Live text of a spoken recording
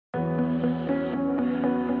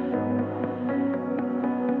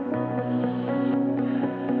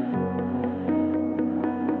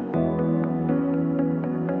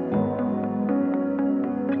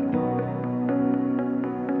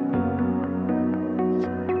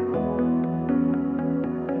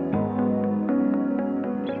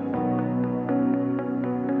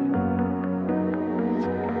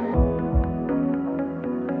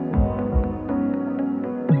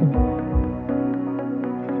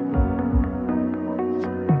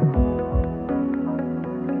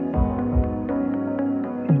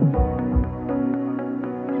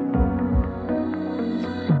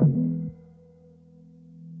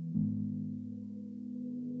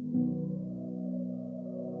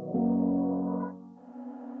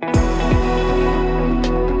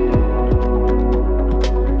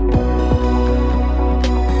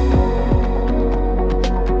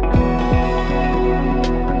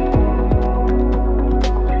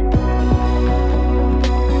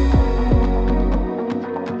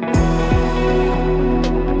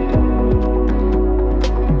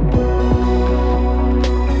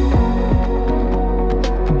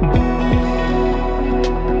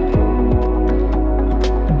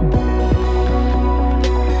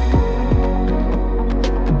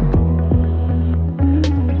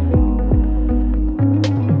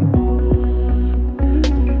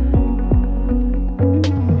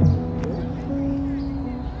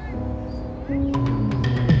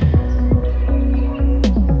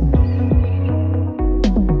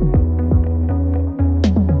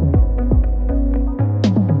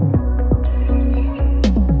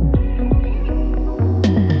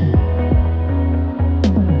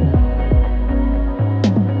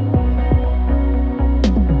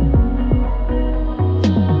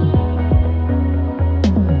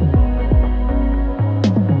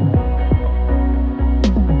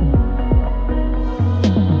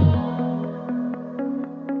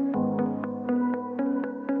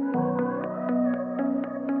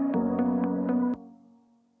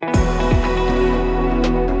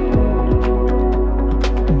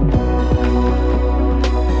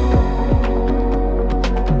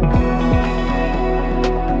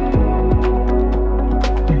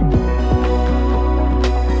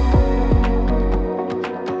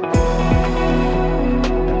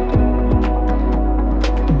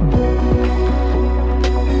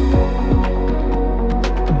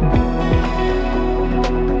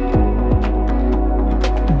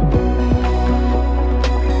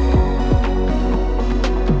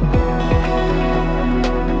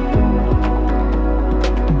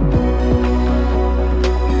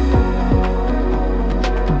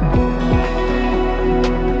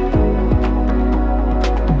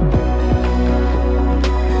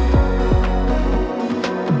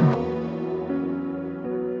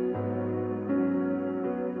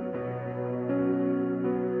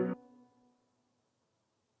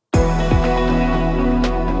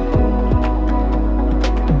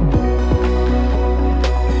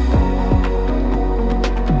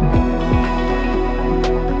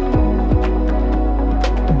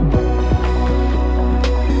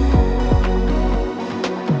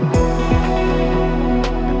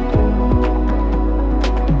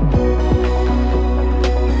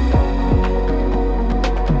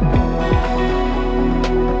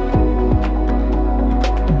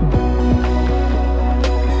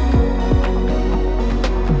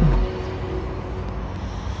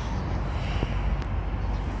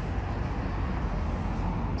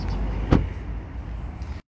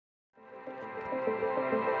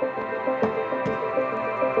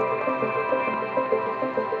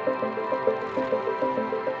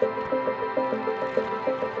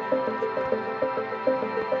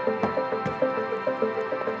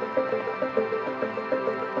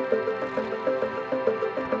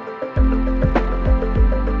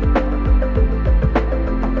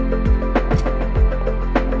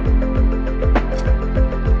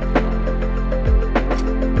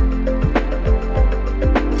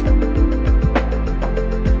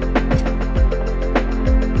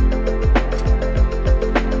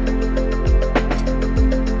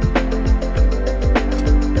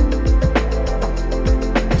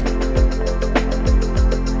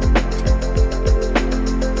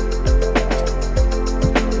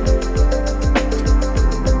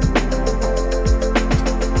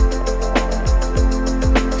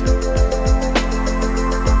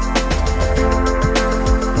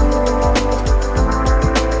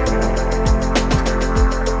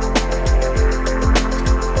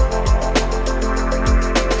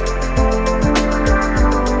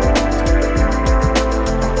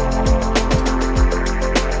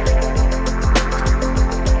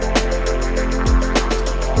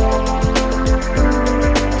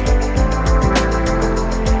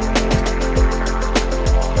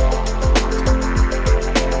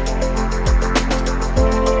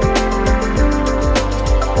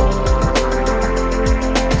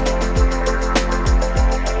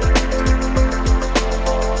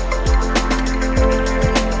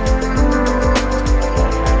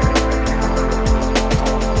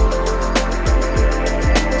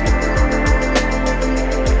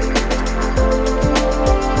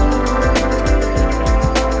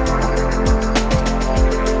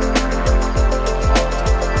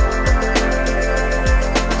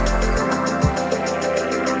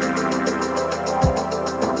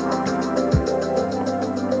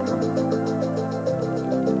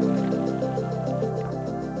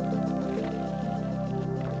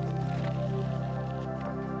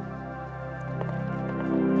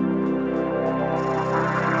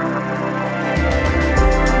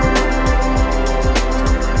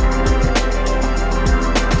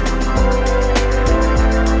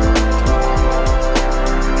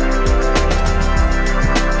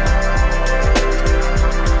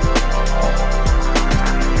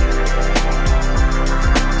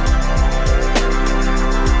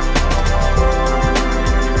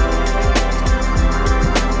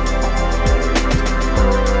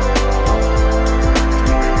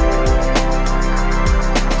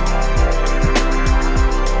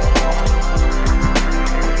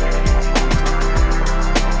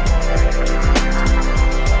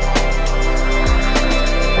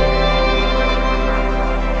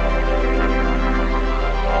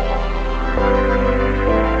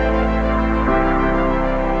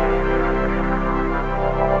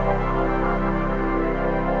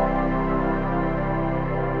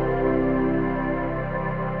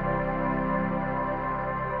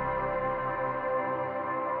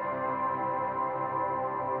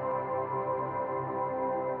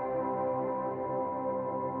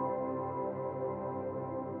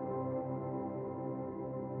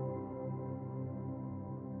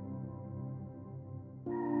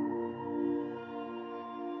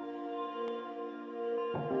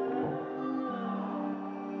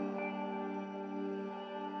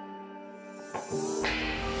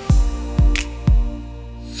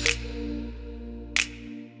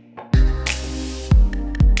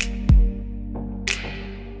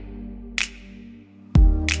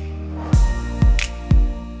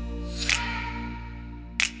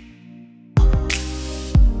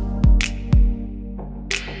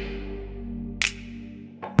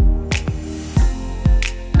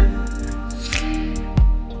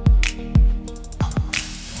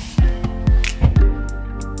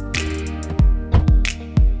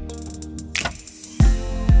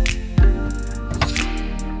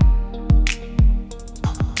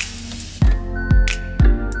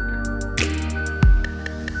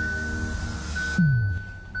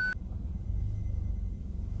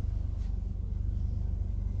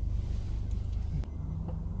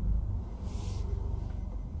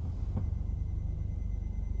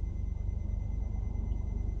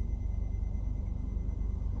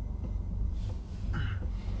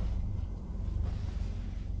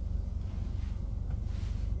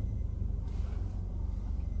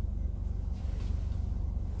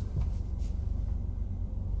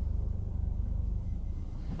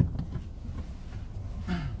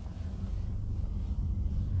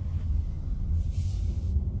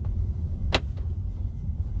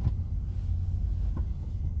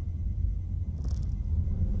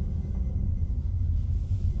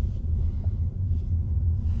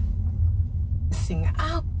catching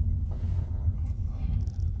up.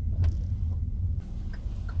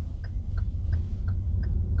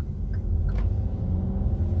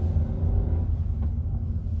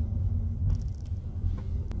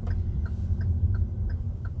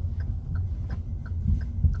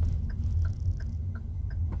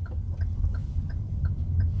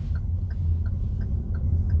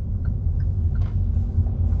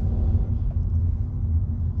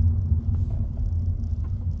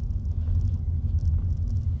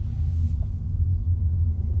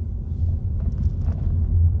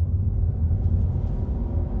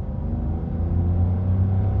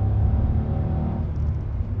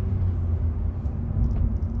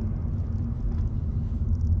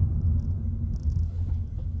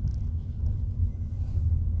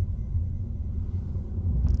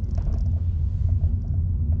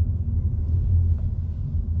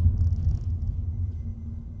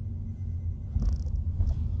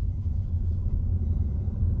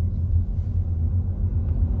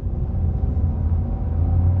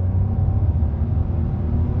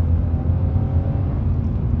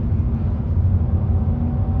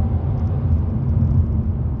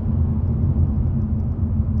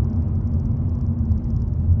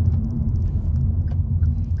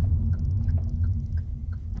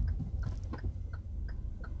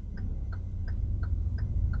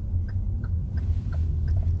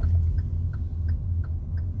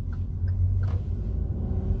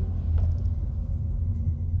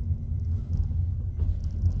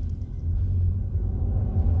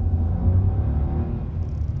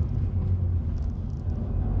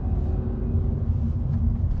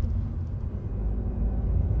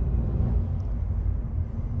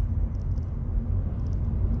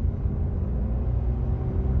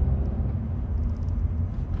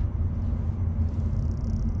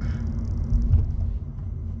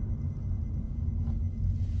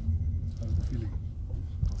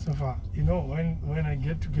 So far, you know, when I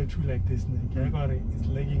get to like this, it's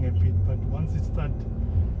lagging a bit, but once it start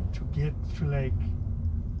to get to like,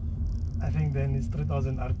 I think then it's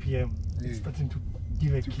 3000 RPM, it's starting to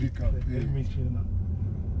give a kick. Up, like, let me see now.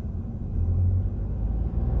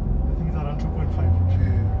 I think it's around 2.5.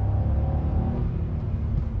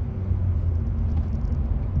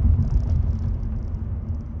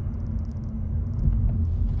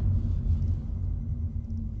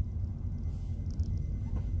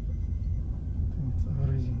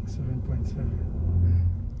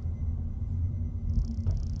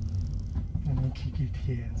 Let me kick it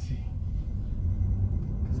here and see.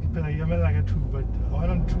 Because I am like a 2, but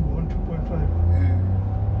on 2.5.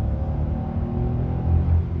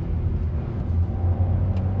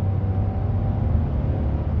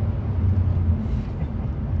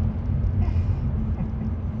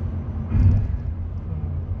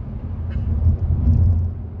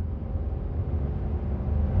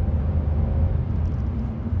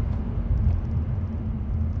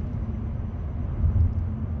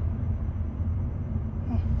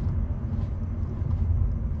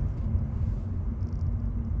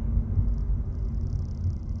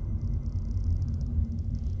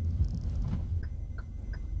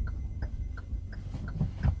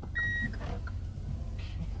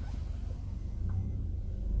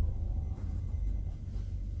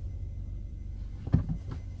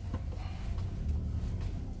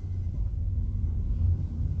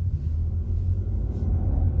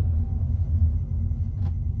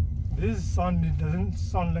 This sound, it doesn't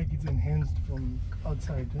sound like it's enhanced from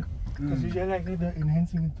outside, because usually like they're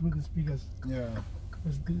enhancing it through the speakers. Yeah.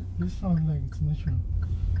 Because this sounds like it's natural.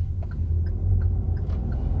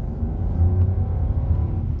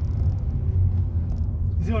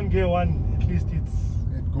 You see, on gear 1, at least it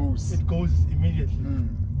goes immediately.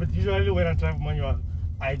 But usually when I drive manual,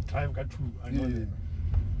 I drive car 2. I know that.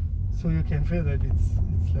 So you can feel that it's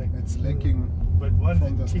like it's lacking. But once from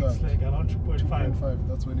it the kicks start, like around 2.5,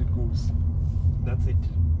 that's when it goes. That's it.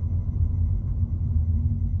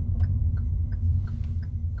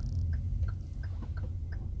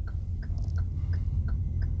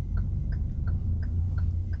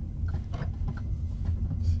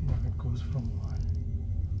 See how it goes from 1.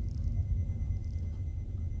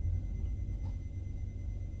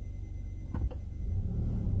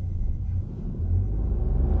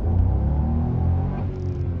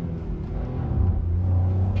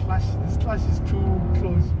 This clutch is too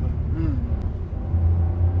close, man.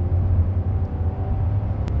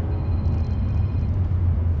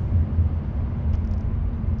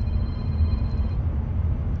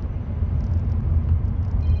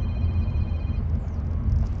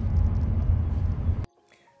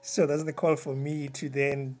 So that's the call for me to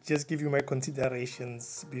then just give you my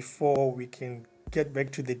considerations before we can get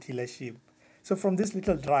back to the dealership So from this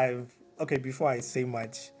little drive, okay, before I say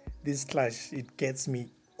much, this clutch, it gets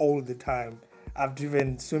me all the time. I've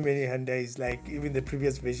driven so many Hyundais, like even the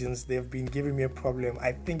previous versions, they've been giving me a problem.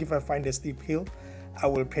 I think if I find a steep hill, I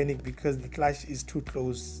will panic because the clutch is too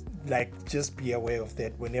close. Like, just be aware of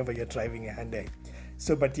that whenever you're driving a Hyundai.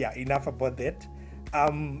 So, but yeah, enough about that.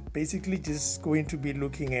 Basically just going to be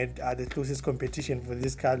looking at the closest competition for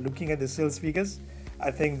this car, looking at the sales figures. I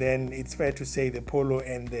think then it's fair to say the Polo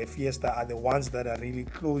and the Fiesta are the ones that are really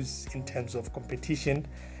close in terms of competition.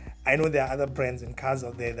 I know there are other brands and cars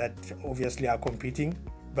out there that obviously are competing,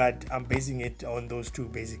 but I'm basing it on those two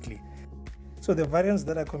basically. So the variants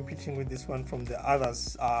that are competing with this one from the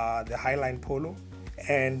others are the Highline Polo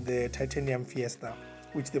and the Titanium Fiesta,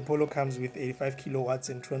 which the Polo comes with 85 kilowatts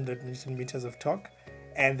and 200 newton meters of torque,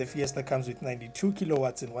 and the Fiesta comes with 92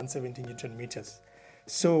 kilowatts and 170 newton meters.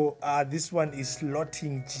 So this one is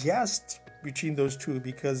slotting just between those two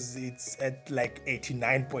because it's at like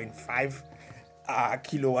 89.5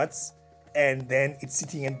 kilowatts, and then it's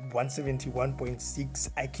sitting at 171.6.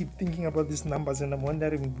 I keep thinking about these numbers and I'm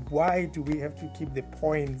wondering, why do we have to keep the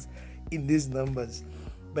points in these numbers?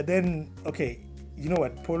 But then, okay, you know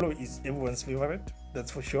what, Polo is everyone's favorite,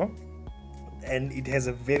 that's for sure, and it has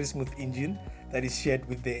a very smooth engine that is shared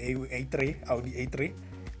with the A3, Audi A3.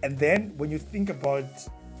 And then when you think about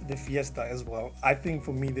the Fiesta as well, I think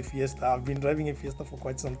for me the Fiesta, I've been driving a Fiesta for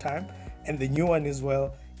quite some time, and the new one as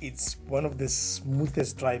well, it's one of the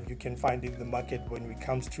smoothest drive you can find in the market when it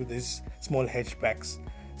comes to these small hatchbacks.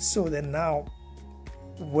 So then now,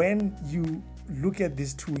 when you look at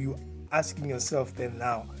these two, you asking yourself then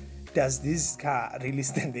now, does this car really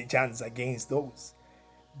stand a chance against those?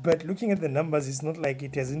 But looking at the numbers, it's not like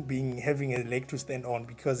it hasn't been having a leg to stand on,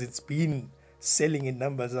 because it's been selling in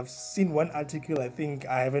numbers. I've seen one article, I think,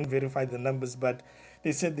 I haven't verified the numbers, but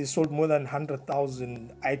they said they sold more than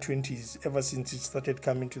 100,000 i20s ever since it started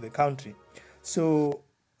coming to the country. So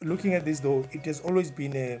looking at this though, it has always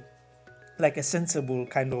been a sensible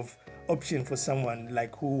kind of option for someone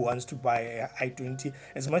like who wants to buy a i20,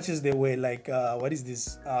 as much as they were like what is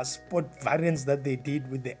this sport variants that they did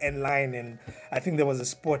with the N line, and I think there was a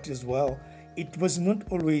sport as well. It was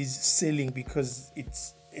not always selling because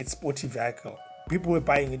it's a sporty vehicle. People were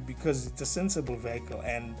buying it because it's a sensible vehicle,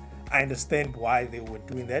 and I understand why they were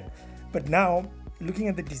doing that. But now, looking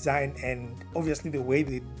at the design and obviously the way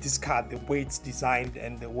this car, the way it's designed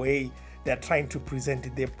and the way they're trying to present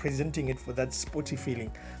it, they're presenting it for that sporty feeling.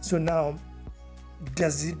 So now,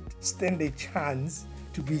 does it stand a chance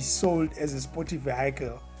to be sold as a sporty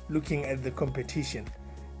vehicle looking at the competition?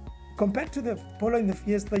 Compared to the Polo and the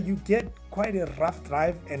Fiesta, you get quite a rough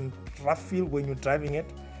drive and rough feel when you're driving it,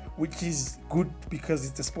 which is good because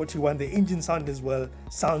it's a sporty one. The engine sound as well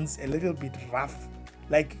sounds a little bit rough,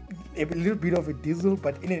 like a little bit of a diesel,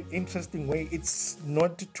 but in an interesting way. It's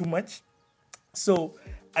not too much. So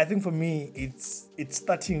I think for me, it's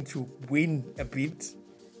starting to win a bit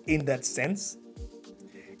in that sense.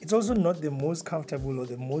 It's also not the most comfortable or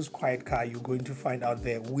the most quiet car you're going to find out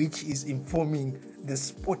there, which is informing the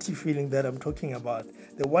sporty feeling that I'm talking about.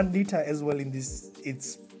 The 1 liter as well in this,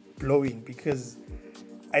 it's blowing because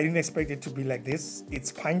I didn't expect it to be like this.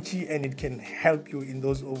 It's punchy and it can help you in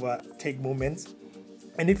those overtake moments.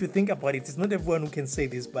 And if you think about it, it's not everyone who can say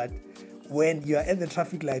this, but when you're at the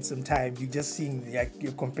traffic light sometimes, you're just seeing like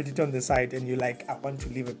your competitor on the side and you're like, I want to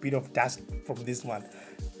leave a bit of dust from this one.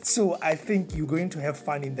 So I think you're going to have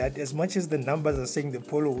fun in that, as much as the numbers are saying the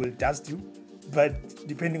Polo will dust you. But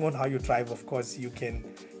depending on how you drive, of course, you can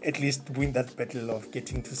at least win that battle of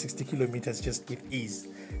getting to 60 kilometers just with ease.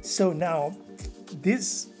 So now,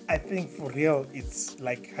 this, I think for real, it's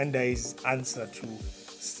like Hyundai's answer to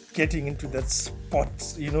getting into that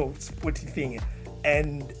sporty thing.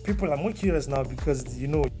 And people are more curious now because,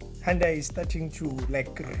 Hyundai is starting to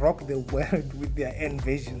like rock the world with their N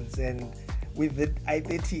versions, and with the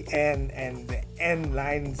i30N and the N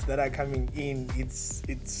lines that are coming in, it's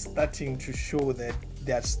starting to show that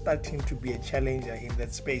they're starting to be a challenger in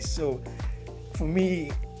that space. So for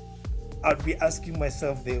me, I'd be asking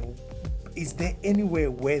myself, is there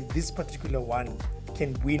anywhere where this particular one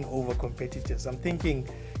can win over competitors? I'm thinking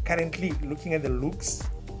currently, looking at the looks,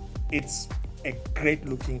 it's a great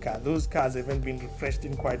looking car. Those cars haven't been refreshed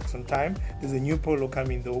in quite some time. There's a new Polo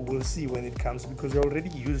coming though, we'll see when it comes, because we're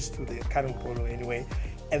already used to the current Polo anyway.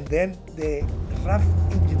 And then the rough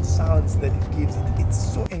engine sounds that it gives,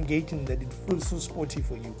 it's so engaging that it feels so sporty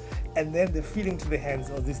for you. And then the feeling to the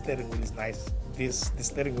hands, this steering wheel is nice. The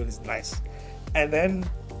steering wheel is nice. And then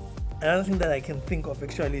another thing that I can think of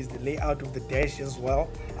actually is the layout of the dash as well.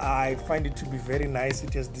 I find it to be very nice.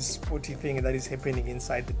 It has this sporty thing that is happening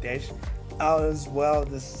inside the dash. as well,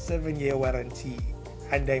 the 7-year warranty,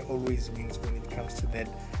 Hyundai always wins when it comes to that.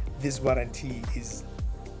 This warranty is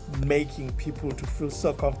making people to feel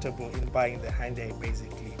so comfortable in buying the Hyundai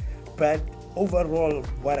basically. But overall,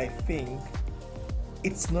 what I think,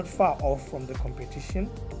 it's not far off from the competition.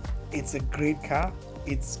 It's a great car,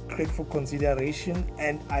 it's great for consideration,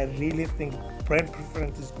 and I really think brand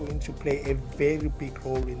preference is going to play a very big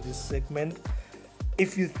role in this segment.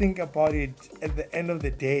 If you think about it, at the end of the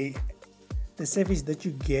day, the service that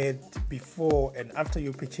you get before and after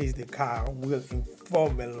you purchase the car will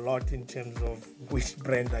inform a lot in terms of which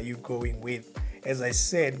brand are you going with. As I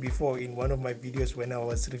said before in one of my videos when I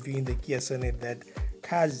was reviewing the Kia Sonet, that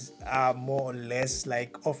cars are more or less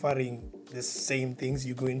like offering the same things.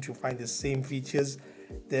 You're going to find the same features.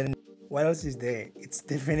 Then what else is there? It's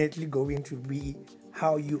definitely going to be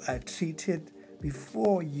how you are treated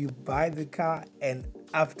before you buy the car and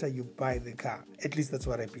after you buy the car. At least that's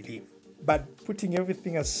what I believe. But putting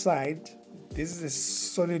everything aside, this is a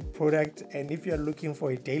solid product, and if you're looking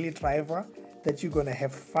for a daily driver that you're gonna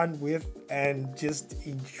have fun with and just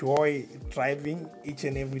enjoy driving each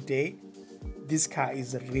and every day, this car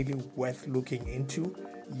is really worth looking into.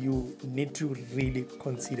 You need to really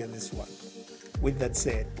consider this one. With that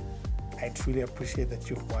said, I truly appreciate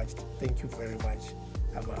that you've watched. Thank you very much.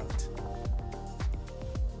 I'm out.